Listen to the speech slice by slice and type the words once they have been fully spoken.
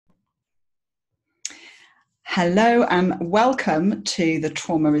Hello and welcome to the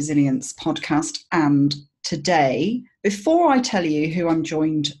Trauma Resilience podcast. And today, before I tell you who I'm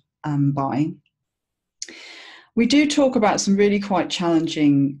joined by, we do talk about some really quite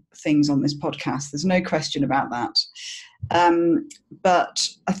challenging things on this podcast. There's no question about that. But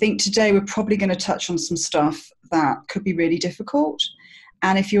I think today we're probably going to touch on some stuff that could be really difficult.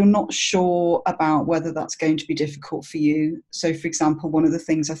 And if you're not sure about whether that's going to be difficult for you, so for example, one of the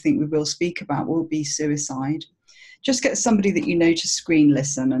things I think we will speak about will be suicide. Just get somebody that you know to screen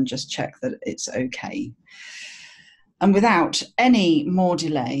listen and just check that it's okay. And without any more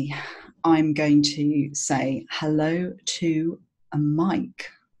delay, I'm going to say hello to Mike.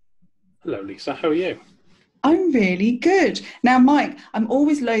 Hello, Lisa. How are you? I'm really good. Now, Mike, I'm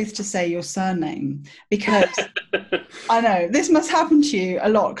always loath to say your surname because I know this must happen to you a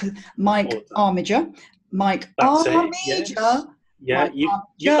lot. Because Mike Armiger, Mike Armiger. Yes. Yeah, you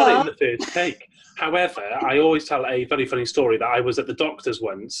got it in the first take. However, I always tell a very funny story that I was at the doctor's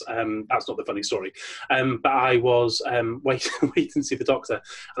once. That's not the funny story. But I was waiting to see the doctor,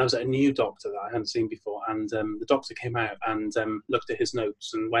 and I was at a new doctor that I hadn't seen before. And the doctor came out and looked at his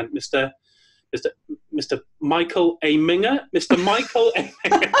notes and went, Mr. Michael Armiger, Mr. Michael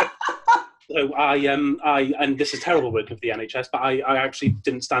Armiger. So and this is terrible working for the NHS, but I actually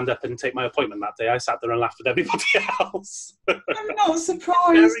didn't stand up and take my appointment that day. I sat there and laughed with everybody else. I'm not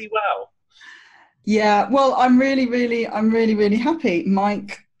surprised. Very well. Yeah, well, I'm really happy,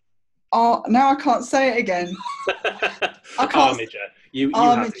 Mike. Now I can't say it again. I can't. Armiger. You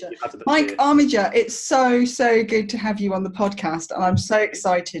Armiger. had it Mike Armiger, it's so good to have you on the podcast, and I'm so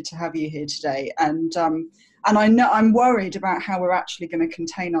excited to have you here today. And I know I'm worried about how we're actually going to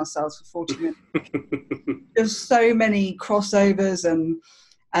contain ourselves for 40 minutes. There's so many crossovers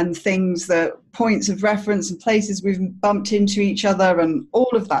and things, that points of reference and places we've bumped into each other and all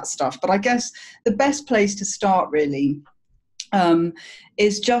of that stuff. But I guess the best place to start really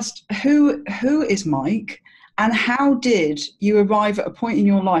is just who is Mike, and how did you arrive at a point in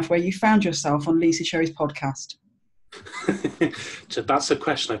your life where you found yourself on Lisa Sherry's podcast? So that's a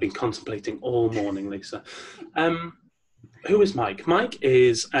question I've been contemplating all morning, Lisa. Who is Mike? Mike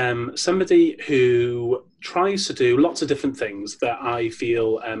is somebody who tries to do lots of different things that I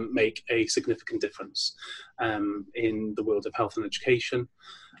feel make a significant difference in the world of health and education,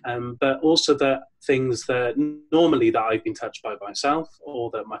 but also the things that normally that I've been touched by myself, or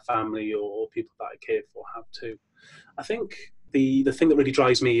that my family or people that I care for have too. I think the thing that really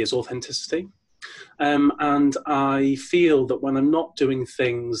drives me is authenticity. And I feel that when I'm not doing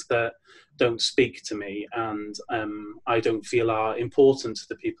things that don't speak to me and I don't feel are important to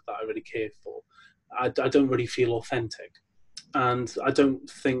the people that I really care for, I don't really feel authentic. And I don't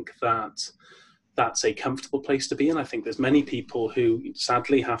think that that's a comfortable place to be in. I think there's many people who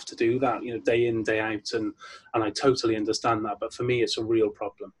sadly have to do that, day in, day out, and I totally understand that. But for me, it's a real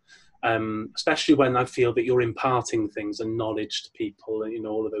problem. Especially when I feel that you're imparting things and knowledge to people and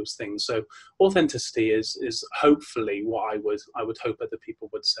all of those things. So authenticity is hopefully what I would hope other people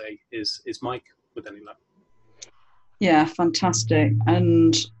would say is Mike with any luck. Yeah, fantastic.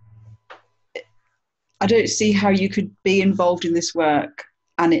 And I don't see how you could be involved in this work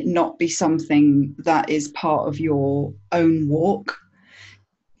and it not be something that is part of your own walk.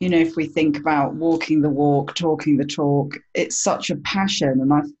 If we think about walking the walk, talking the talk, it's such a passion,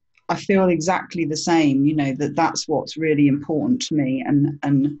 and I feel exactly the same, that's what's really important to me,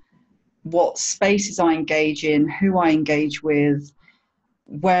 and what spaces I engage in, who I engage with,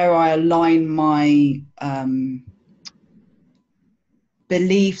 where I align my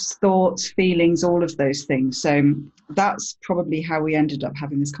beliefs, thoughts, feelings, all of those things. So that's probably how we ended up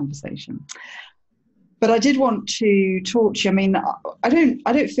having this conversation. But I did want to talk to you. I mean, I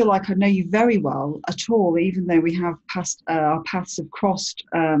don't feel like I know you very well at all, even though we have our paths have crossed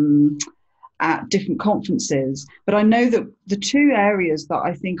at different conferences. But I know that the two areas that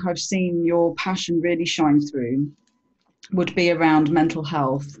I think I've seen your passion really shine through would be around mental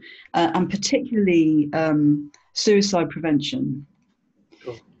health and particularly suicide prevention.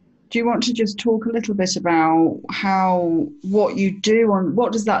 Sure. Do you want to just talk a little bit about what you do, and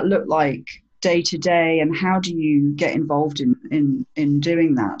what does that look like day to day, and how do you get involved in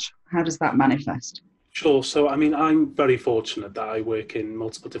doing that? How does that manifest? Sure. So, I mean, I'm very fortunate that I work in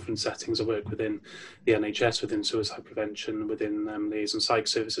multiple different settings. I work within the NHS, within suicide prevention, within liaison psych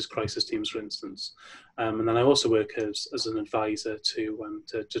services, crisis teams, for instance. And then I also work as an advisor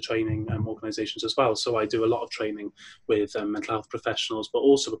to training organisations as well. So I do a lot of training with mental health professionals, but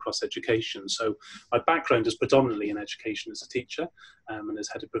also across education. So my background is predominantly in education as a teacher and as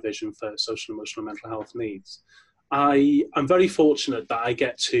head of provision for social, emotional, mental health needs. I'm very fortunate that I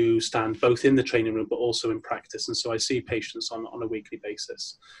get to stand both in the training room but also in practice, and so I see patients on a weekly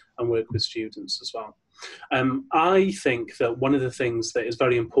basis and work with students as well. I think that one of the things that is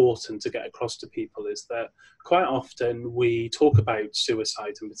very important to get across to people is that quite often we talk about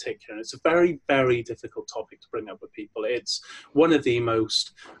suicide in particular, and it's a very, very difficult topic to bring up with people. It's one of the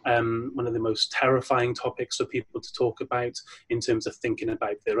most terrifying topics for people to talk about in terms of thinking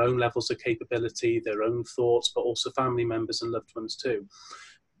about their own levels of capability, their own thoughts, but also family members and loved ones too.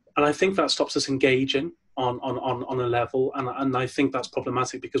 And I think that stops us engaging on a level, and I think that's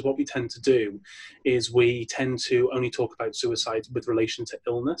problematic, because what we tend to do is we tend to only talk about suicide with relation to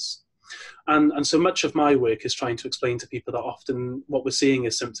illness. And so much of my work is trying to explain to people that often what we're seeing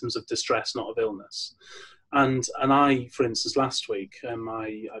is symptoms of distress, not of illness. And I, for instance, last week,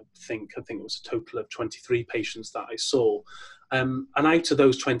 I think it was a total of 23 patients that I saw. And out of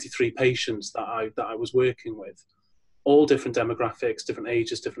those 23 patients that I was working with, all different demographics, different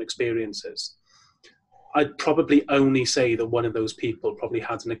ages, different experiences, I'd probably only say that one of those people probably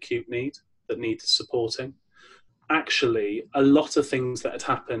had an acute need that needed supporting. Actually, a lot of things that had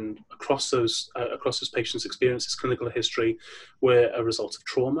happened across those patients' experiences, clinical history, were a result of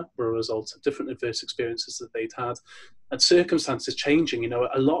trauma, were a result of different adverse experiences that they'd had, and circumstances changing. You know,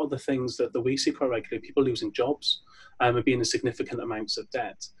 a lot of the things that we see quite regularly, people losing jobs, and being in significant amounts of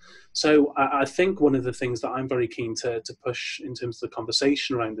debt. So I think one of the things that I'm very keen to push in terms of the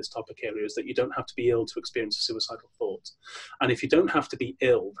conversation around this topic area is that you don't have to be ill to experience a suicidal thought. And if you don't have to be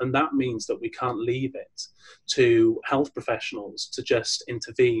ill, then that means that we can't leave it to health professionals to just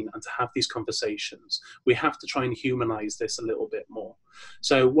intervene and to have these conversations. We have to try and humanize this a little bit more.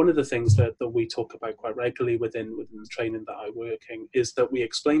 So one of the things that we talk about quite regularly within the training that I'm working is that we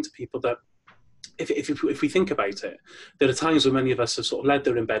explain to people that if we think about it, there are times when many of us have sort of laid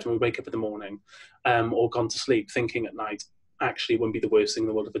there in bed when we wake up in the morning, or gone to sleep thinking at night, actually, it wouldn't be the worst thing in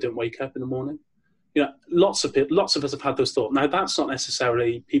the world if I didn't wake up in the morning. You know, lots of us have had those thoughts. Now, that's not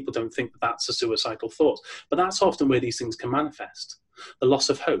necessarily, people don't think that that's a suicidal thought, but that's often where these things can manifest. The loss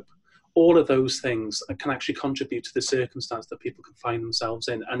of hope. All of those things can actually contribute to the circumstance that people can find themselves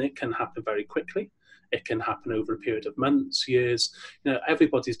in, and it can happen very quickly. It can happen over a period of months, years. You know,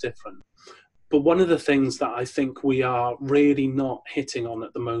 everybody's different. But one of the things that I think we are really not hitting on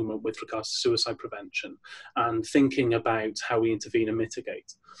at the moment with regards to suicide prevention and thinking about how we intervene and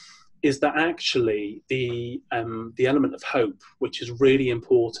mitigate is that actually the element of hope, which is really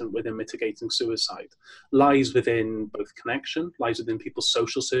important within mitigating suicide, lies within both connection, lies within people's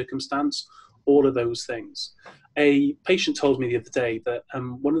social circumstance, all of those things. A patient told me the other day that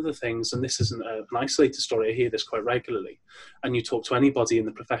one of the things, and this isn't an isolated story, I hear this quite regularly, and you talk to anybody in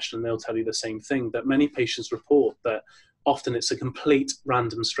the profession and they'll tell you the same thing, that many patients report that often it's a complete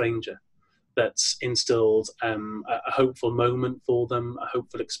random stranger that's instilled a hopeful moment for them, a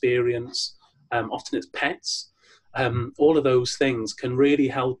hopeful experience. Often it's pets. All of those things can really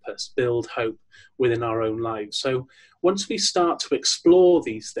help us build hope within our own lives. So once we start to explore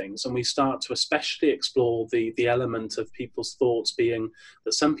these things, and we start to especially explore the element of people's thoughts being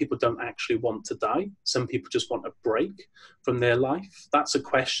that some people don't actually want to die, some people just want a break from their life. That's a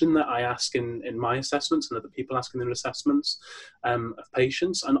question that I ask in my assessments and other people ask in their assessments of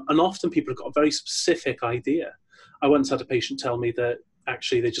patients. And often people have got a very specific idea. I once had a patient tell me that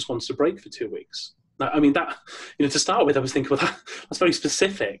actually they just wanted a break for 2 weeks. I mean, that, you know, to start with, I was thinking, well, that's very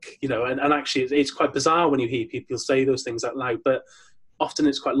specific, you know, and actually it's quite bizarre when you hear people say those things out loud, but often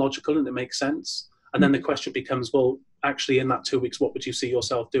it's quite logical and it makes sense. And then the question becomes, well, actually in that 2 weeks, what would you see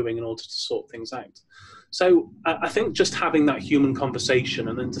yourself doing in order to sort things out? So I think just having that human conversation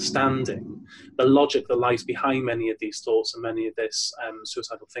and understanding the logic that lies behind many of these thoughts and many of this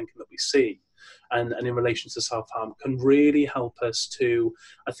suicidal thinking that we see, and in relation to self-harm, can really help us to,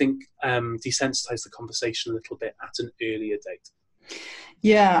 I think, desensitize the conversation a little bit at an earlier date.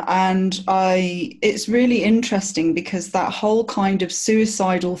 Yeah, and it's really interesting because that whole kind of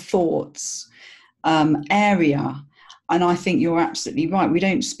suicidal thoughts area, and I think you're absolutely right, we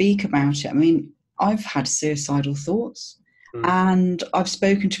don't speak about it. I mean, I've had suicidal thoughts, and I've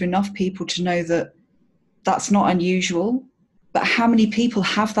spoken to enough people to know that that's not unusual. But how many people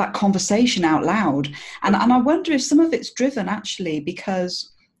have that conversation out loud? And I wonder if some of it's driven actually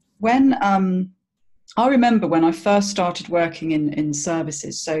because when I remember when I first started working in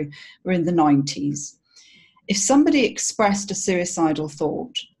services, so we're in the 90s, if somebody expressed a suicidal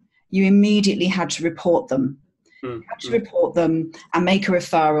thought, you immediately had to report them. You had to report them and make a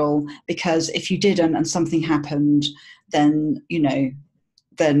referral, because if you didn't and something happened, then, you know,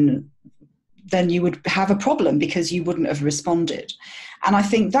 then you would have a problem because you wouldn't have responded. And I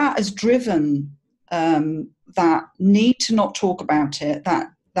think that has driven that need to not talk about it,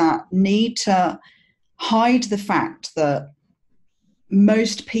 that need to hide the fact that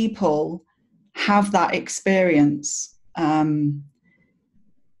most people have that experience.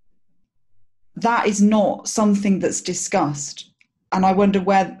 That is not something that's discussed. And I wonder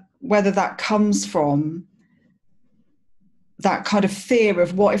whether that comes from that kind of fear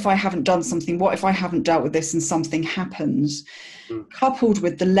of, what if I haven't done something? What if I haven't dealt with this and something happens? Coupled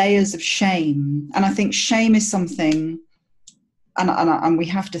with the layers of shame. And I think shame is something, and we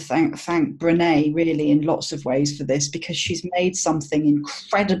have to thank Brené really in lots of ways for this, because she's made something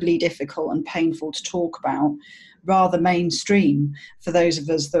incredibly difficult and painful to talk about rather mainstream for those of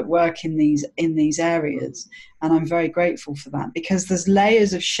us that work in these areas. And I'm very grateful for that, because there's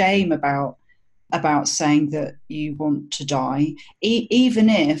layers of shame about saying that you want to die, even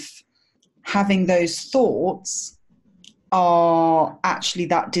if having those thoughts are actually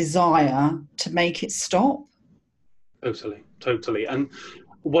that desire to make it stop. Totally. And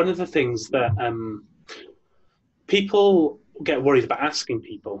one of the things that people get worried about asking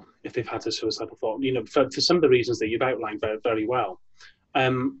people if they've had a suicidal thought, for some of the reasons that you've outlined very, very well.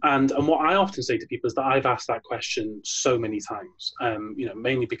 And what I often say to people is that I've asked that question so many times,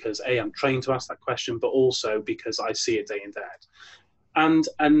 mainly because I'm trained to ask that question, but also because I see it day in, day out.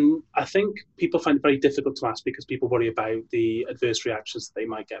 And I think people find it very difficult to ask because people worry about the adverse reactions that they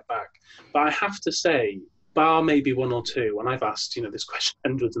might get back. But I have to say, bar maybe one or two, and I've asked this question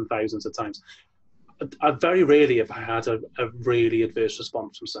hundreds and thousands of times, I very rarely have I had a really adverse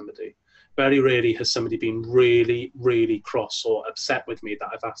response from somebody. Very rarely has somebody been really, really cross or upset with me that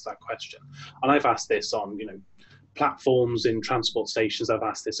I've asked that question. And I've asked this on, platforms, in transport stations. I've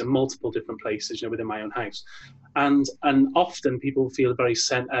asked this in multiple different places, within my own house. And often people feel a very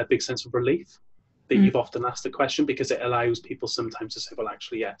big sense of relief that you've often asked the question, because it allows people sometimes to say, well,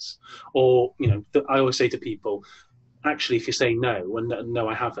 actually, yes. Or, I always say to people, actually, if you say no, and no,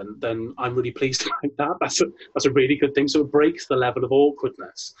 I haven't, then I'm really pleased about that. That's a really good thing. So it breaks the level of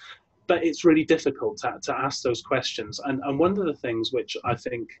awkwardness. But it's really difficult to ask those questions. And one of the things which I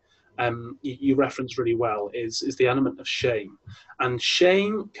think you referenced really well is the element of shame. And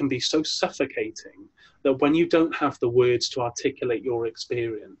shame can be so suffocating that when you don't have the words to articulate your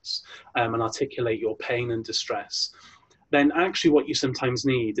experience and articulate your pain and distress, then actually what you sometimes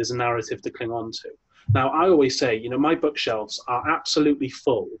need is a narrative to cling on to. Now, I always say, my bookshelves are absolutely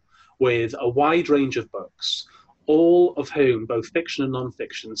full with a wide range of books, all of whom, both fiction and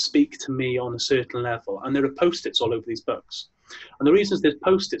non-fiction, speak to me on a certain level. And there are post-its all over these books. And the reason there's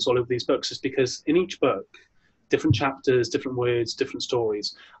post-its all over these books is because in each book, different chapters, different words, different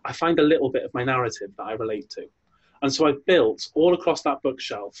stories, I find a little bit of my narrative that I relate to. And so I've built all across that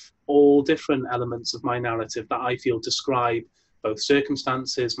bookshelf all different elements of my narrative that I feel describe both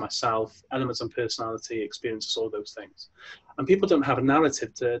circumstances, myself, elements of personality, experiences, all those things. And people don't have a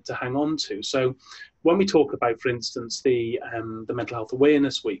narrative to hang on to. So when we talk about, for instance, the mental health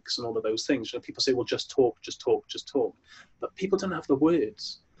awareness weeks and all of those things, people say, well, just talk. But people don't have the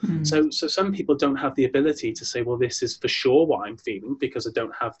words. So some people don't have the ability to say, well, this is for sure what I'm feeling, because I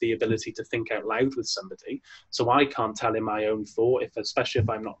don't have the ability to think out loud with somebody. So I can't tell in my own thought, especially if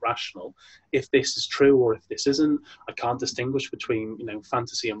I'm not rational, if this is true or if this isn't. I can't distinguish between,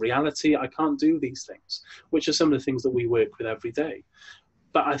 fantasy and reality. I can't do these things, which are some of the things that we work with every day.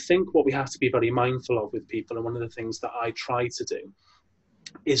 But I think what we have to be very mindful of with people, and one of the things that I try to do,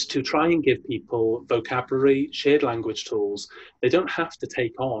 is to try and give people vocabulary, shared language tools. They don't have to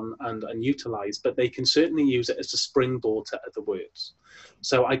take on and utilize, but they can certainly use it as a springboard to other words.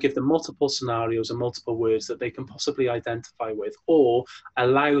 So I give them multiple scenarios and multiple words that they can possibly identify with or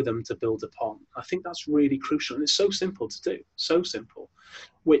allow them to build upon. I think that's really crucial, and it's so simple to do, so simple,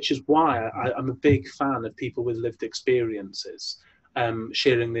 which is why I'm a big fan of people with lived experiences.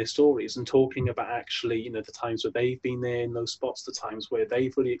 Sharing their stories and talking about actually, the times where they've been there in those spots, the times where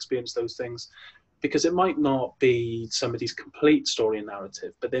they've really experienced those things, because it might not be somebody's complete story and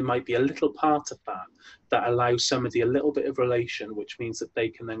narrative, but there might be a little part of that allows somebody a little bit of relation, which means that they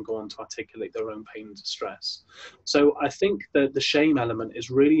can then go on to articulate their own pain and distress. So I think that the shame element is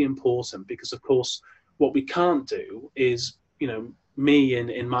really important, because of course what we can't do is, me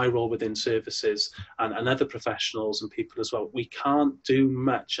in my role within services and other professionals and people as well, we can't do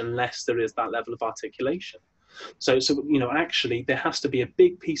much unless there is that level of articulation. So actually there has to be a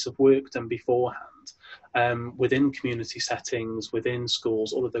big piece of work done beforehand within community settings, within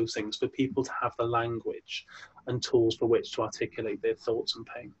schools, all of those things, for people to have the language and tools for which to articulate their thoughts and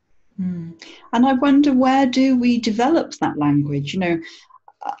pain. And I wonder, where do we develop that language?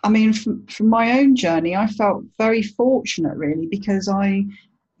 I mean, from my own journey, I felt very fortunate, really, because I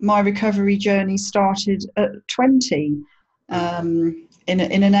my recovery journey started at 20 in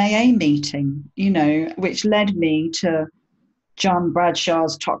an AA meeting, which led me to John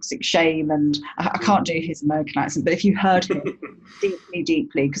Bradshaw's Toxic Shame. And I can't do his American accent, but if you heard him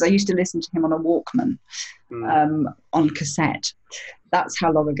deeply, because I used to listen to him on a Walkman, on cassette. That's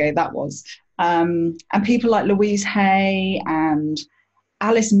how long ago that was. And people like Louise Hay and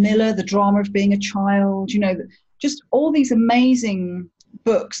Alice Miller, The Drama of Being a Child, just all these amazing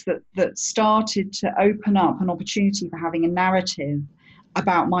books that started to open up an opportunity for having a narrative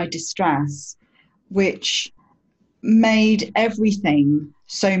about my distress, which made everything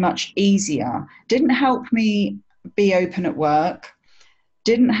so much easier. Didn't help me be open at work,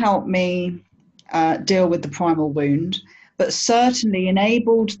 didn't help me deal with the primal wound, but certainly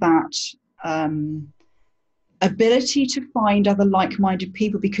enabled that ability to find other like-minded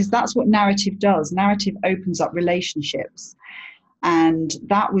people, because that's what narrative does. Narrative opens up relationships, and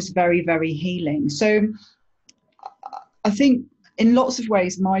that was very, very healing. So I think in lots of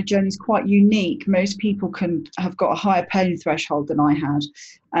ways my journey is quite unique. Most people have got a higher pain threshold than I had,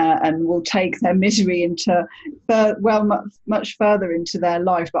 and will take their misery into much further into their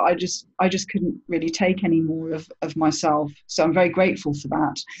life, but I just couldn't really take any more of myself, so I'm very grateful for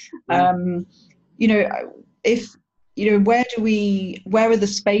that. Where are the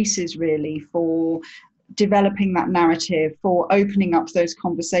spaces really for developing that narrative, for opening up those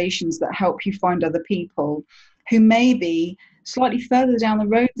conversations that help you find other people who may be slightly further down the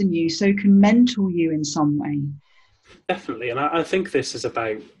road than you, so can mentor you in some way? Definitely, and I think this is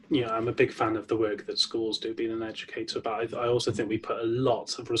about, I'm a big fan of the work that schools do, being an educator, but I also think we put a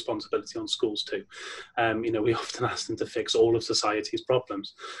lot of responsibility on schools too. We often ask them to fix all of society's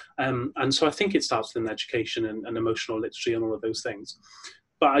problems. And so I think it starts with education and emotional literacy and all of those things.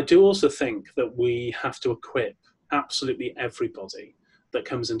 But I do also think that we have to equip absolutely everybody that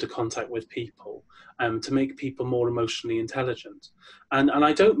comes into contact with people to make people more emotionally intelligent. And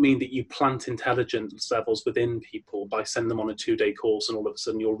I don't mean that you plant intelligence levels within people by sending them on a 2-day course and all of a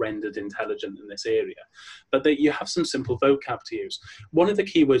sudden you're rendered intelligent in this area, but that you have some simple vocab to use. One of the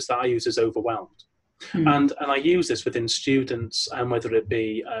keywords that I use is overwhelmed. And I use this within students, and whether it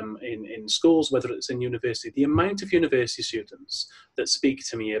be in schools, whether it's in university. The amount of university students that speak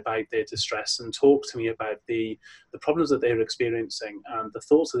to me about their distress and talk to me about the problems that they're experiencing and the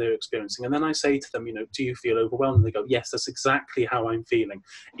thoughts that they're experiencing, and then I say to them, do you feel overwhelmed? And they go, yes, that's exactly how I'm feeling,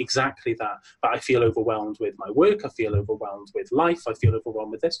 exactly that. But I feel overwhelmed with my work, I feel overwhelmed with life, I feel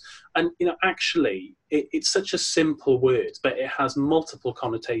overwhelmed with this. And actually, it's such a simple word, but it has multiple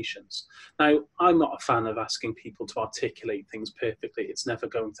connotations. Now, I'm not a fan of asking people to articulate things perfectly. It's never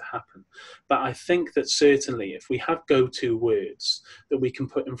going to happen. But I think that certainly if we have go-to words that we can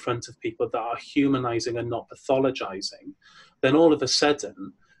put in front of people that are humanizing and not pathologizing, then all of a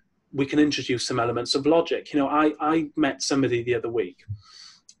sudden we can introduce some elements of logic. I met somebody the other week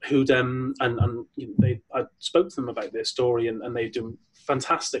who'd I spoke to them about their story, and they do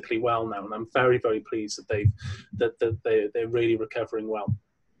fantastically well now, and I'm very, very pleased that they're really recovering well.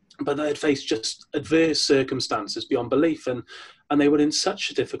 But they had faced just adverse circumstances beyond belief, and they were in such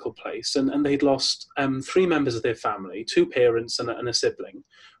a difficult place, and they'd lost 3 members of their family, 2 parents and a sibling,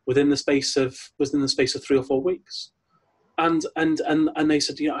 within the space of 3 or 4 weeks. And they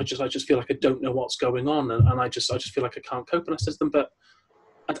said, I just feel like I don't know what's going on, and I just feel like I can't cope. And I said to them, but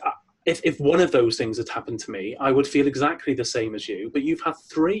if one of those things had happened to me, I would feel exactly the same as you. But you've had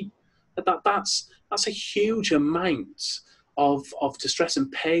 3. That's a huge amount of distress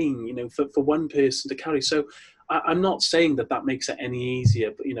and pain, for one person to carry. So I'm not saying that makes it any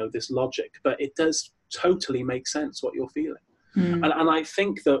easier, but this logic, but it does totally make sense what you're feeling. And I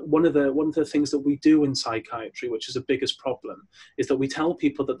think that one of the things that we do in psychiatry, which is the biggest problem, is that we tell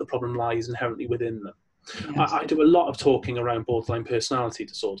people that the problem lies inherently within them. Yes. I do a lot of talking around borderline personality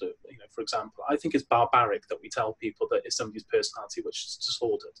disorder, for example. I think it's barbaric that we tell people that it's somebody's personality which is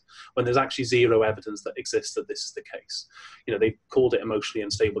disordered, when there's actually zero evidence that exists that this is the case. They called it emotionally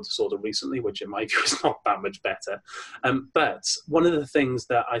unstable disorder recently, which in my view is not that much better. But one of the things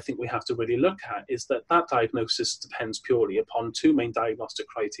that I think we have to really look at is that diagnosis depends purely upon 2 main diagnostic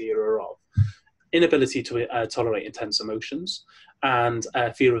criteria of inability to tolerate intense emotions and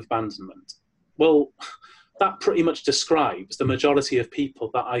fear of abandonment. Well, that pretty much describes the majority of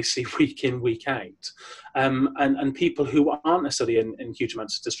people that I see week in, week out, and people who aren't necessarily in huge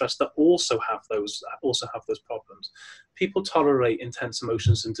amounts of distress that also have those problems. People tolerate intense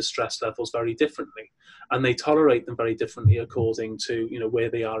emotions and distress levels very differently, and they tolerate them very differently according to where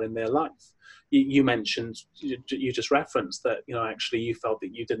they are in their life. You mentioned, you just referenced that actually you felt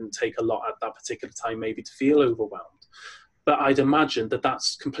that you didn't take a lot at that particular time maybe to feel overwhelmed. But I'd imagine that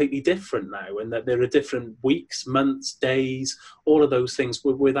that's completely different now, and that there are different weeks, months, days, all of those things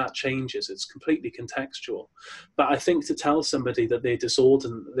where that changes. It's completely contextual. But I think to tell somebody that they're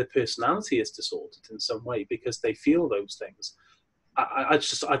disordered and their personality is disordered in some way because they feel those things,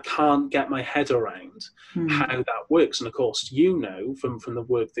 I can't get my head around how that works. And of course, you know, from the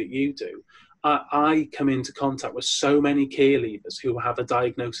work that you do, I come into contact with so many care leavers who have a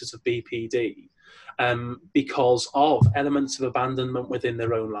diagnosis of BPD because of elements of abandonment within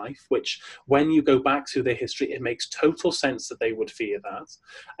their own life, which when you go back through their history, it makes total sense that they would fear that.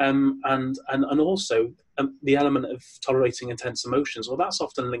 And also the element of tolerating intense emotions, well, that's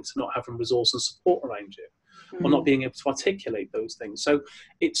often linked to not having resource and support around you, or not being able to articulate those things. So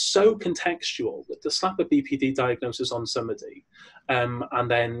it's so contextual that to slap a BPD diagnosis on somebody, and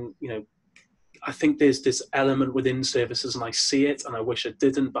then, you know, I think there's this element within services, and I see it, and I wish I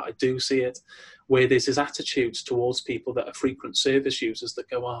didn't, but I do see it, where there's this attitude towards people that are frequent service users that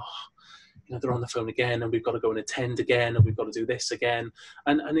go, oh, you know, they're on the phone again, and we've got to go and attend again, and we've got to do this again.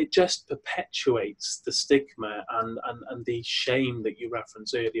 And it just perpetuates the stigma and the shame that you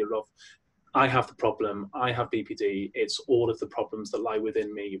referenced earlier of, I have the problem, I have BPD, it's all of the problems that lie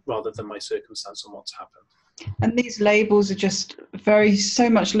within me rather than my circumstance and what's happened. And these labels are just so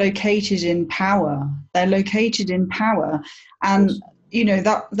much located in power. They're located in power. And, you know,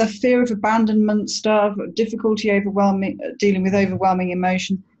 that the fear of abandonment stuff, difficulty dealing with overwhelming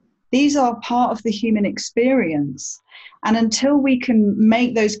emotion, these are part of the human experience. And until we can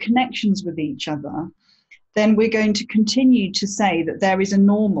make those connections with each other, then we're going to continue to say that there is a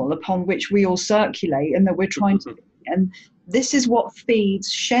normal upon which we all circulate and that we're trying to, and this is what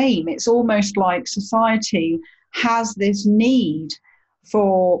feeds shame. It's almost like society has this need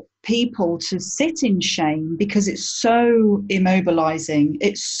for people to sit in shame because it's so immobilizing,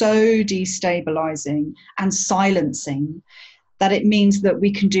 it's so destabilizing and silencing that it means that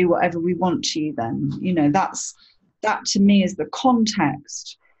we can do whatever we want to you then. You know, that to me is the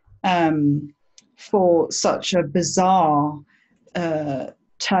context for such a bizarre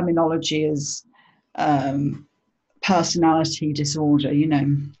terminology as personality disorder, you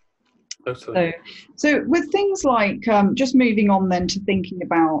know. Totally. So with things like, just moving on then to thinking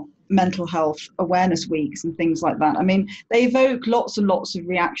about mental health awareness weeks and things like that, I mean, they evoke lots and lots of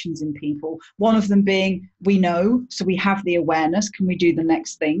reactions in people. One of them being, we know, so we have the awareness, can we do the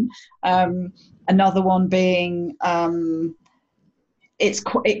next thing? Another one being,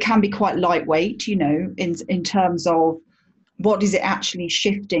 it can be quite lightweight, you know, in terms of what is it actually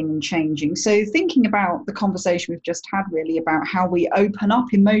shifting and changing. So thinking about the conversation we've just had really about how we open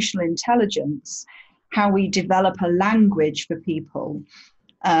up emotional intelligence, how we develop a language for people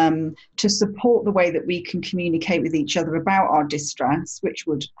to support the way that we can communicate with each other about our distress, which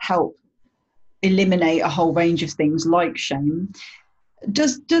would help eliminate a whole range of things like shame.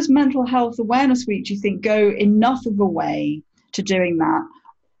 Does Mental Health Awareness Week, do you think, go enough of a way to doing that?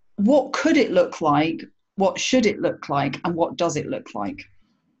 What could it look like? What should it look like? And what does it look like?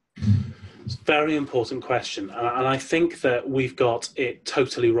 It's a very important question. And I think that we've got it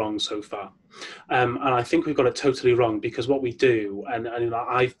totally wrong so far. And I think we've got it totally wrong because what we do, and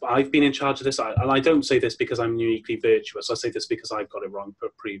I've been in charge of this, and I don't say this because I'm uniquely virtuous, I say this because I've got it wrong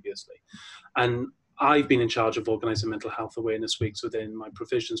previously. And I've been in charge of organising mental health awareness weeks within my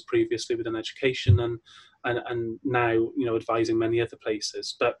provisions previously within education and now, you know, advising many other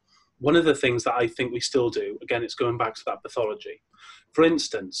places. But one of the things that I think we still do, again, it's going back to that pathology. For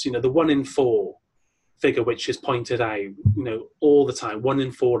instance, you know, the 1 in 4 figure, which is pointed out, you know, all the time, 1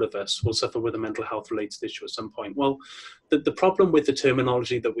 in 4 of us will suffer with a mental health related issue at some point. Well, the problem with the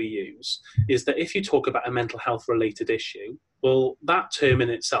terminology that we use is that if you talk about a mental health related issue, well, that term in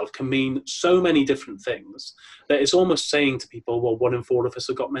itself can mean so many different things that it's almost saying to people, well, 1 in 4 of us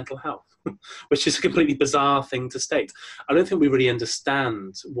have got mental health, which is a completely bizarre thing to state. I don't think we really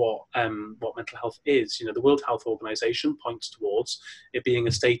understand what mental health is. You know, the World Health Organization points towards it being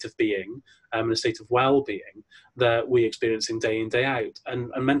a state of being, and a state of well-being that we experiencing day in, day out.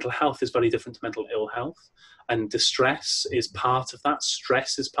 And mental health is very different to mental ill health. And distress is part of that,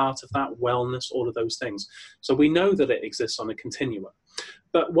 stress is part of that, wellness, all of those things. So we know that it exists on a continuum.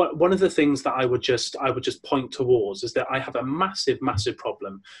 But one of the things that I would just point towards is that I have a massive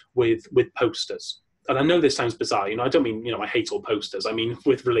problem with posters. And I know this sounds bizarre, you know, I don't mean, you know, I hate all posters. I mean,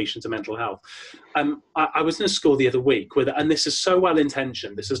 with relation to mental health. I was in a school the other week and this is so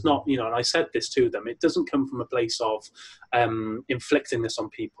well-intentioned. This is not, you know, and I said this to them, it doesn't come from a place of inflicting this on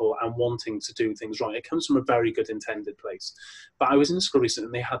people and wanting to do things wrong. It comes from a very good intended place. But I was in a school recently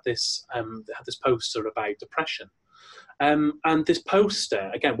and they had this poster about depression. And this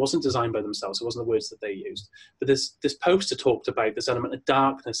poster, again, wasn't designed by themselves. It wasn't the words that they used. But this poster talked about this element of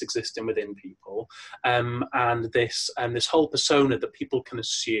darkness existing within people, and this whole persona that people can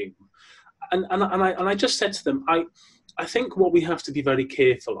assume. And I just said to them, I think what we have to be very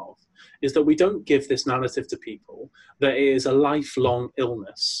careful of is that we don't give this narrative to people that it is a lifelong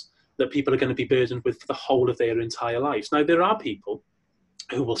illness that people are going to be burdened with for the whole of their entire lives. Now, there are people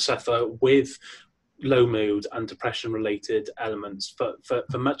who will suffer with low mood and depression related elements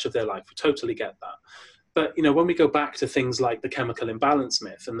for much of their life. We totally get that. But, you know, when we go back to things like the chemical imbalance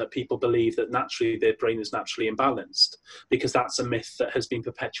myth, and that people believe that naturally their brain is naturally imbalanced, because that's a myth that has been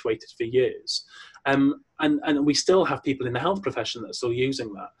perpetuated for years. And we still have people in the health profession that are still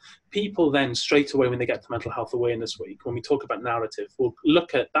using that. People then straight away, when they get to Mental Health Awareness Week, when we talk about narrative, we'll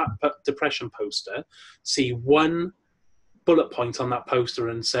look at that depression poster, see one bullet point on that poster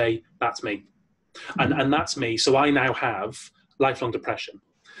and say, that's me. And that's me. So I now have lifelong depression.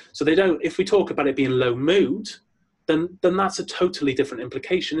 So they don't, if we talk about it being low mood, then that's a totally different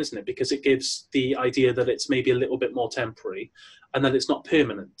implication, isn't it? Because it gives the idea that it's maybe a little bit more temporary and that it's not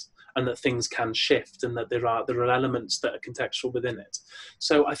permanent, and that things can shift, and that there are elements that are contextual within it.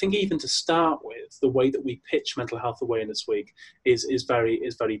 So I think even to start with, the way that we pitch Mental Health Awareness Week is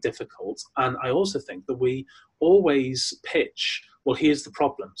very difficult. And I also think that we always pitch, well, here's the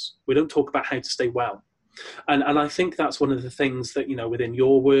problems. We don't talk about how to stay well. And I think that's one of the things that, you know, within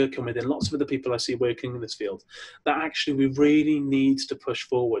your work and within lots of other people I see working in this field, that actually we really need to push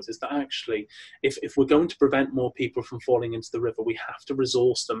forward, is that actually if we're going to prevent more people from falling into the river, we have to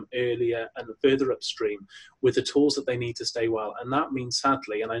resource them earlier and further upstream with the tools that they need to stay well. And that means,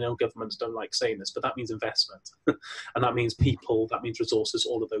 sadly, and I know governments don't like saying this, but that means investment. And that means people, that means resources,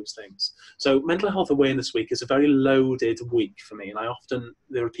 all of those things. So Mental Health Awareness Week is a very loaded week for me. And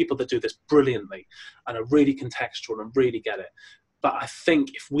there are people that do this brilliantly and are really contextual and really get it. But I think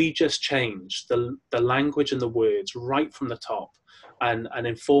if we just change the language and the words right from the top and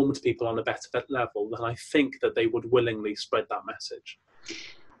informed people on a better level, then I think that they would willingly spread that message.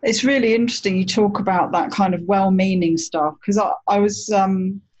 It's really interesting you talk about that kind of well-meaning stuff, because I was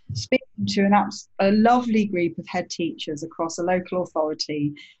speaking to a lovely group of head teachers across a local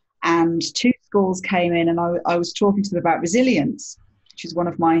authority, and two schools came in, and I was talking to them about resilience, which is one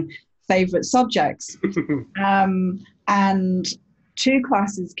of my favourite subjects. And two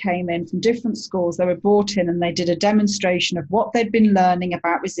classes came in from different schools. They were brought in and they did a demonstration of what they'd been learning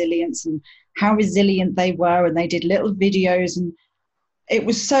about resilience and how resilient they were, and they did little videos, and it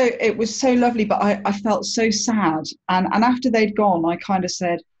was so lovely. But I felt so sad, and after they'd gone, I kind of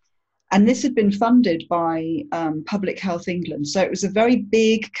said, and this had been funded by Public Health England, so it was a very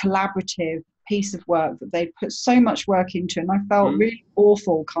big collaborative piece of work that they'd put so much work into, and I felt really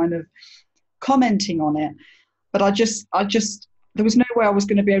awful kind of commenting on it. But I just there was no way I was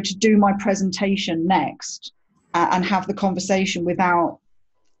going to be able to do my presentation next and have the conversation without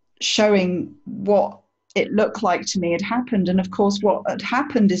showing what it looked like to me had happened. And of course what had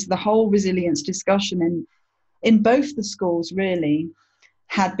happened is the whole resilience discussion in both the schools really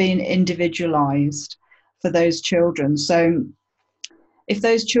had been individualized for those children. So if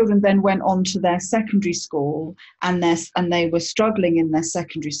those children then went on to their secondary school and they were struggling in their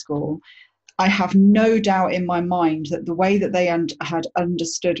secondary school, I have no doubt in my mind that the way that they had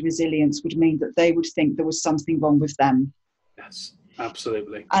understood resilience would mean that they would think there was something wrong with them. Yes,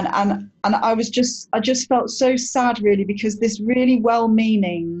 absolutely. And I just felt so sad really, because this really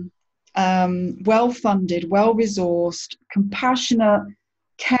well-meaning, well-funded, well-resourced, compassionate,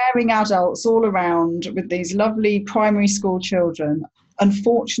 caring adults all around with these lovely primary school children,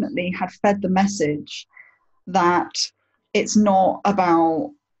 unfortunately had fed the message that it's not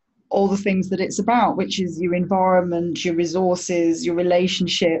about all the things that it's about, which is your environment, your resources, your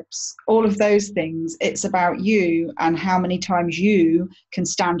relationships, all of those things. It's about you and how many times you can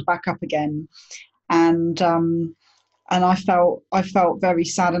stand back up again. And I felt very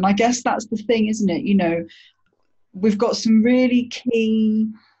sad. And I guess that's the thing, isn't it? You know, we've got some really key,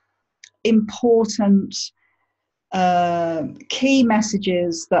 important, key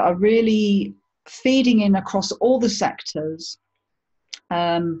messages that are really feeding in across all the sectors.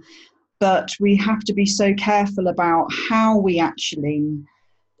 But we have to be so careful about how we actually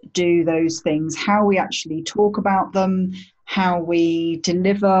do those things, how we actually talk about them, how we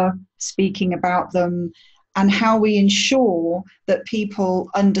deliver speaking about them, and how we ensure that people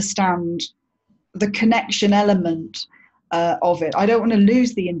understand the connection element of it. I don't want to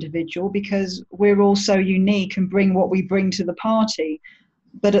lose the individual, because we're all so unique and bring what we bring to the party.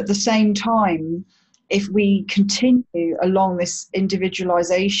 But at the same time, if we continue along this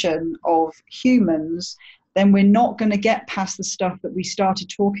individualization of humans, then we're not going to get past the stuff that we started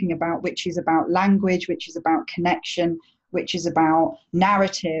talking about, which is about language, which is about connection, which is about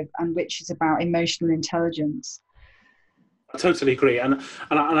narrative, and which is about emotional intelligence. I totally agree, and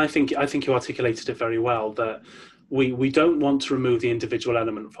I think you articulated it very well, that we don't want to remove the individual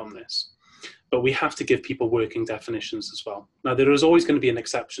element from this, but we have to give people working definitions as well. Now, there is always going to be an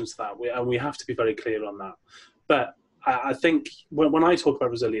exception to that, and we have to be very clear on that. But I think when I talk about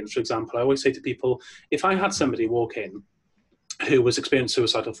resilience, for example, I always say to people, if I had somebody walk in who was experiencing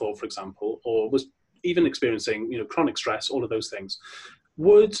suicidal thought, for example, or was even experiencing, chronic stress, all of those things,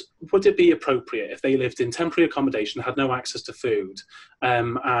 would it be appropriate if they lived in temporary accommodation, had no access to food,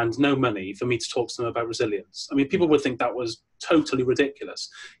 and no money, for me to talk to them about resilience? I mean, people would think that was totally ridiculous.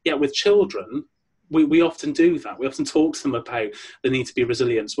 Yet with children, we often do that. We often talk to them about the need to be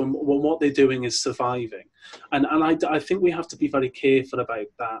resilient when what they're doing is surviving. And I think we have to be very careful about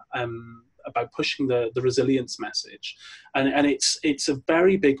that, about pushing the resilience message. And it's a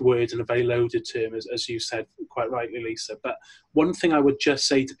very big word and a very loaded term, as you said quite rightly, Lisa. But one thing I would just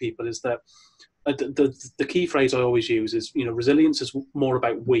say to people is that the key phrase I always use is, resilience is more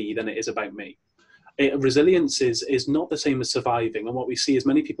about we than it is about me. Resilience is not the same as surviving, and what we see is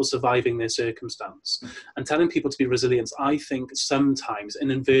many people surviving their circumstance. And telling people to be resilient, I think sometimes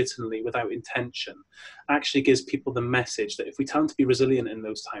inadvertently, without intention, actually gives people the message that if we tell them to be resilient in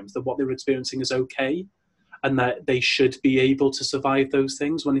those times, that what they're experiencing is okay, and that they should be able to survive those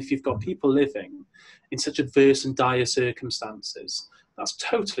things. When if you've got people living in such adverse and dire circumstances, that's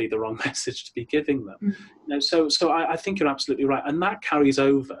totally the wrong message to be giving them. So I think you're absolutely right, and that carries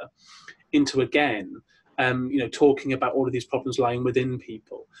over into, again, talking about all of these problems lying within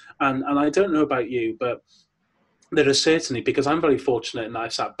people. And I don't know about you, but there is certainly, because I'm very fortunate and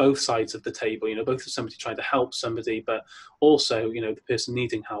I've sat both sides of the table, both as somebody trying to help somebody, but also, the person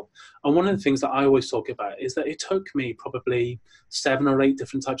needing help. And one of the things that I always talk about is that it took me probably 7 or 8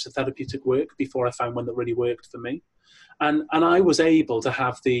 different types of therapeutic work before I found one that really worked for me. And I was able to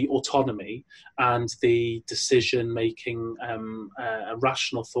have the autonomy and the decision-making,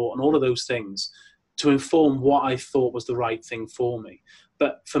 rational thought, and all of those things to inform what I thought was the right thing for me.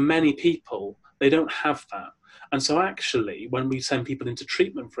 But for many people, they don't have that. And so actually, when we send people into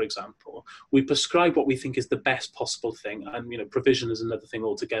treatment, for example, we prescribe what we think is the best possible thing. And, provision is another thing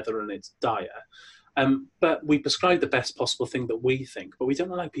altogether, and it's dire. But we prescribe the best possible thing that we think, but we don't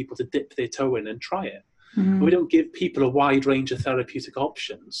allow people to dip their toe in and try it. Mm-hmm. We don't give people a wide range of therapeutic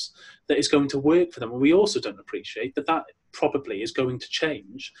options that is going to work for them. And we also don't appreciate that probably is going to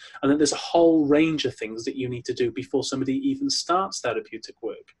change, and that there's a whole range of things that you need to do before somebody even starts therapeutic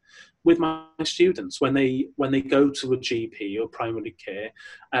work. With my students, when they go to a GP or primary care,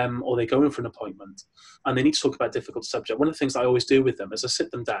 or they go in for an appointment and they need to talk about a difficult subject, one of the things I always do with them is I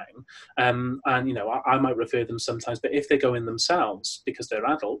sit them down, and I might refer them sometimes, but if they go in themselves because they're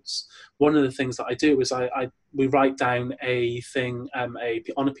adults, one of the things that I do is we write down a thing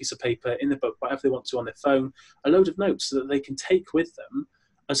on a piece of paper, in the book, whatever they want to, on their phone, a load of notes so that they can take with them,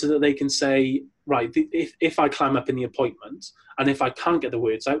 and so that they can say, right, if I climb up in the appointment and if I can't get the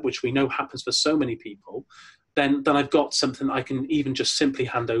words out, which we know happens for so many people, then I've got something I can even just simply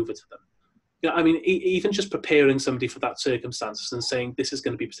hand over to them. Even just preparing somebody for that circumstances and saying this is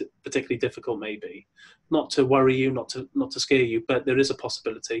going to be particularly difficult, maybe, not to worry you, not to scare you, but there is a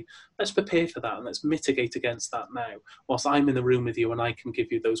possibility. Let's prepare for that and let's mitigate against that now, whilst I'm in the room with you and I can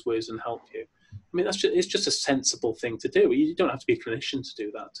give you those words and help you. It's just a sensible thing to do. You don't have to be a clinician to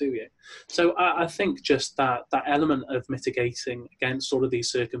do that, do you? So I think just that element of mitigating against all of these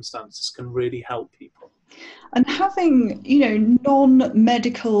circumstances can really help people. And having,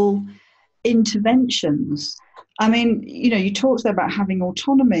 non-medical interventions. You talked there about having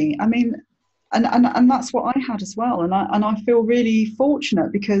autonomy. And that's what I had as well. And I feel really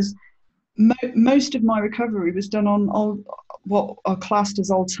fortunate because most of my recovery was done on what are classed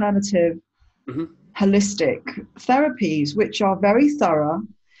as alternative holistic therapies, which are very thorough.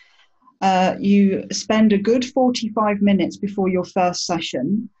 You spend a good 45 minutes before your first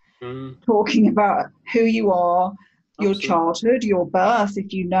session talking about who you are, your childhood, your birth,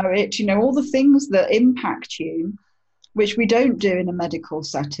 if you know it, all the things that impact you, which we don't do in a medical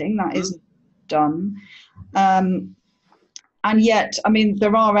setting. That isn't done. And yet,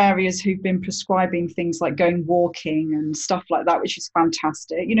 there are areas who've been prescribing things like going walking and stuff like that, which is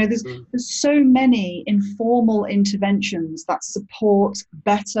fantastic. There's so many informal interventions that support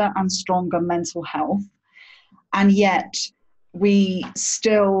better and stronger mental health. And yet we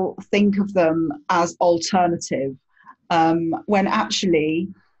still think of them as alternative, when actually,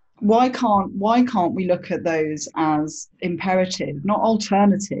 why can't we look at those as imperative, not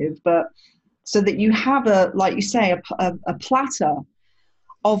alternative, but so that you have like you say, a platter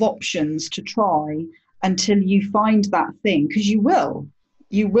of options to try until you find that thing, because you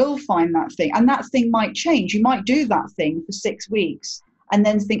will find that thing, and that thing might change. You might do that thing for 6 weeks and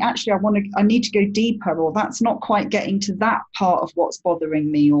then think, actually, I need to go deeper, or that's not quite getting to that part of what's bothering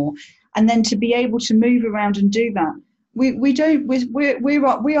me, and then to be able to move around and do that.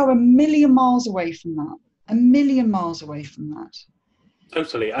 We are a million miles away from that. A million miles away from that.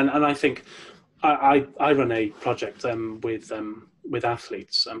 Totally, and I think I run a project with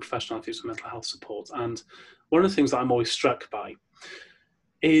athletes and professional athletes with mental health support, and one of the things that I'm always struck by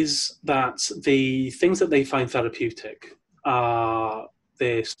is that the things that they find therapeutic are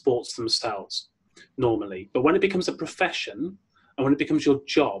their sports themselves normally, but when it becomes a profession and when it becomes your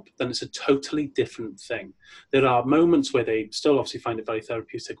job, then it's a totally different thing. There are moments where they still obviously find it very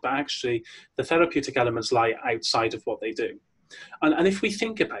therapeutic, but actually the therapeutic elements lie outside of what they do. And if we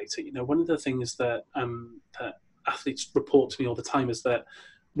think about it, one of the things that athletes report to me all the time is that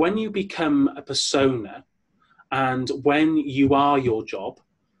when you become a persona and when you are your job,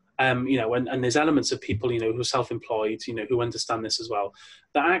 and there's elements of people, who are self-employed, who understand this as well,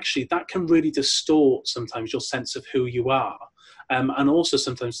 that actually that can really distort sometimes your sense of who you are. And also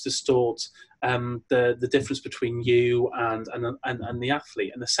sometimes distort the difference between you and the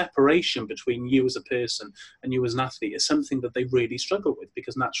athlete, and the separation between you as a person and you as an athlete is something that they really struggle with,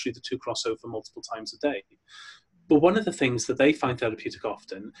 because naturally the two cross over multiple times a day. But one of the things that they find therapeutic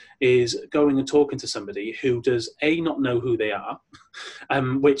often is going and talking to somebody who does not know who they are,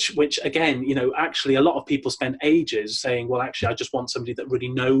 which again, actually a lot of people spend ages saying, well, actually, I just want somebody that really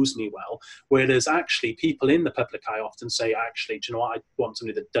knows me well. Whereas actually people in the public eye often say, actually, do you know what? I want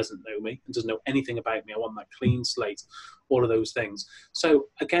somebody that doesn't know me and doesn't know anything about me. I want that clean slate, all of those things. So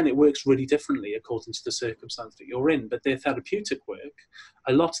again, it works really differently according to the circumstance that you're in. But their therapeutic work,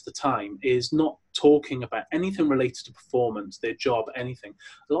 a lot of the time, is not talking about anything related to performance, their job, anything.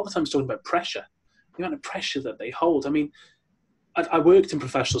 A lot of the time it's talking about pressure, the amount of pressure that they hold. I mean, I worked in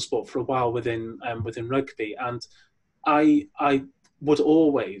professional sport for a while within rugby, and I would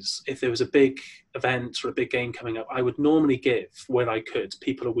always, if there was a big event or a big game coming up, I would normally give, where I could,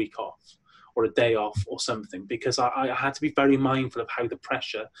 people a week off or a day off or something, because I had to be very mindful of how the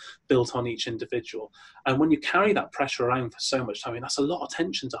pressure built on each individual. And when you carry that pressure around for so much time, that's a lot of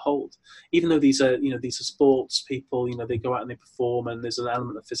tension to hold. Even though these are sports people, they go out and they perform, and there's an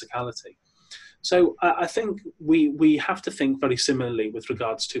element of physicality. So I think we have to think very similarly with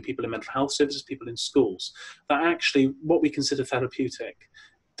regards to people in mental health services, people in schools, that actually what we consider therapeutic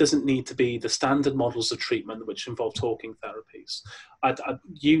doesn't need to be the standard models of treatment which involve talking therapies.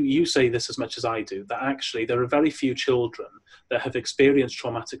 You say this as much as I do, that actually there are very few children that have experienced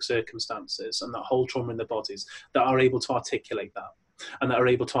traumatic circumstances and that hold trauma in their bodies that are able to articulate that, and that are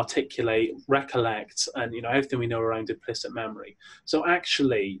able to articulate, recollect, and everything we know around implicit memory. So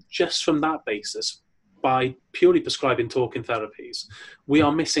actually, just from that basis, by purely prescribing talking therapies, we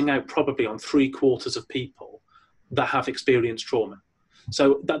are missing out probably on 3/4 of people that have experienced trauma.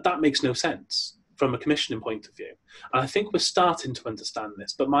 So that makes no sense from a commissioning point of view. And I think we're starting to understand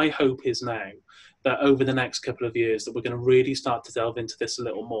this, but my hope is now that over the next couple of years that we're going to really start to delve into this a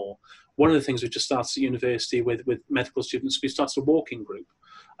little more. One of the things we just started at university with medical students, we started a walking group,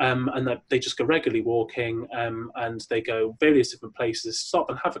 and that they just go regularly walking, and they go various different places, stop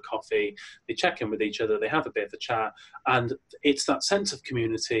and have a coffee, they check in with each other, they have a bit of a chat, and it's that sense of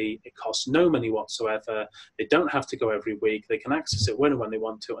community. It costs no money whatsoever. They don't have to go every week. They can access it when and when they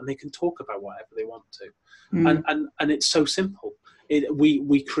want to, and they can talk about whatever they want to. And it's so simple.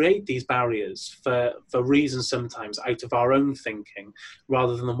 We create these barriers for reasons sometimes out of our own thinking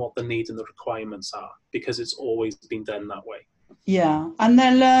rather than what the needs and the requirements are, because it's always been done that way. Yeah, and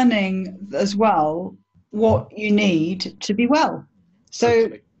they're learning as well what you need to be well. So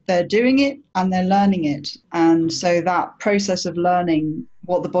Absolutely. They're doing it and they're learning it. And so that process of learning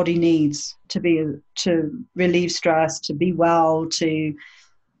what the body needs to relieve stress, to be well, to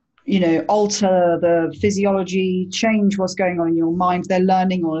alter the physiology, change what's going on in your mind. They're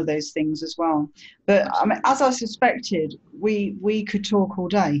learning all of those things as well. But I mean, as I suspected, we could talk all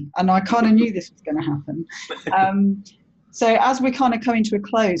day, and I kind of knew this was going to happen. So as we're kind of coming to a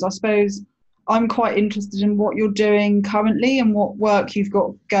close, I suppose I'm quite interested in what you're doing currently and what work you've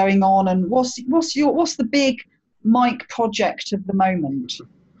got going on, and what's the big Mike project of the moment?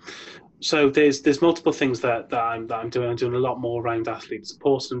 So there's multiple things that I'm doing. I'm doing a lot more around athlete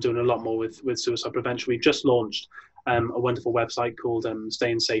support. I'm doing a lot more with suicide prevention. We've just launched a wonderful website called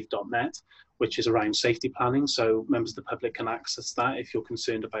stayinsafe.net, which is around safety planning. So members of the public can access that if you're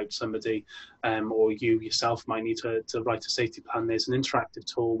concerned about somebody, or you yourself might need to write a safety plan. There's an interactive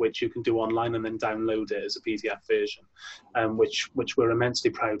tool which you can do online and then download it as a PDF version, which we're immensely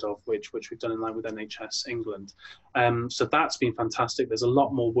proud of, which we've done in line with NHS England. So that's been fantastic. There's a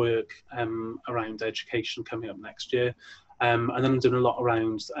lot more work around education coming up next year. And then I'm doing a lot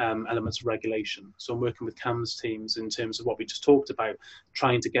around elements of regulation. So I'm working with CAMS teams in terms of what we just talked about,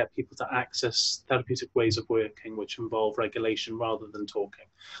 trying to get people to access therapeutic ways of working which involve regulation rather than talking,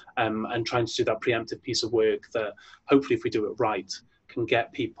 and trying to do that preemptive piece of work that hopefully, if we do it right, can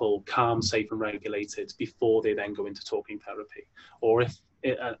get people calm, safe and regulated before they then go into talking therapy, or if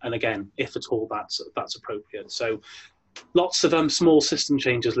at all that's appropriate. So lots of small system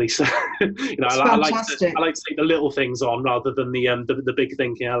changes, Lisa. I like to take the little things on rather than the big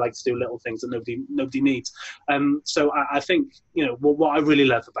thinking. I like to do little things that nobody needs. So I think what I really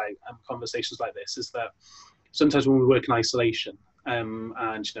love about conversations like this is that sometimes when we work in isolation, and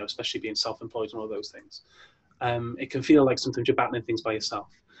especially being self-employed and all those things, it can feel like sometimes you're battling things by yourself.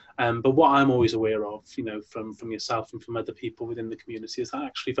 But what I'm always aware of, from yourself and from other people within the community, is that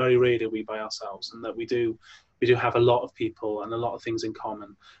actually very rarely are we by ourselves, and that we do have a lot of people and a lot of things in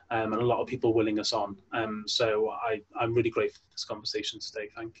common, and a lot of people willing us on. So I'm really grateful for this conversation today.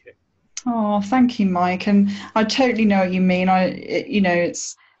 Thank you. Oh, thank you, Mike. And I totally know what you mean.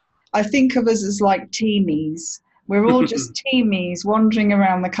 I think of us as like teamies. We're all just teamies wandering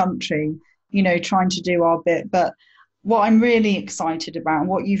around the country, trying to do our bit. But what I'm really excited about and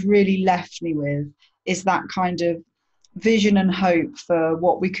what you've really left me with is that kind of vision and hope for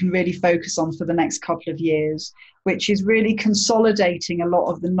what we can really focus on for the next couple of years, which is really consolidating a lot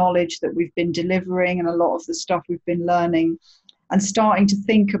of the knowledge that we've been delivering and a lot of the stuff we've been learning, and starting to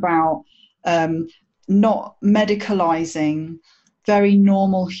think about not medicalising very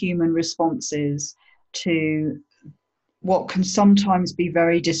normal human responses to what can sometimes be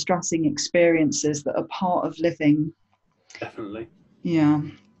very distressing experiences that are part of living. Definitely. Yeah.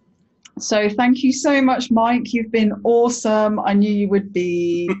 So thank you so much, Mike. You've been awesome. I knew you would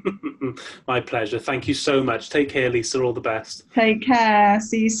be. My pleasure. Thank you so much. Take care, Lisa. All the best. Take care.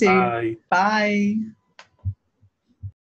 See you soon. Bye. Bye.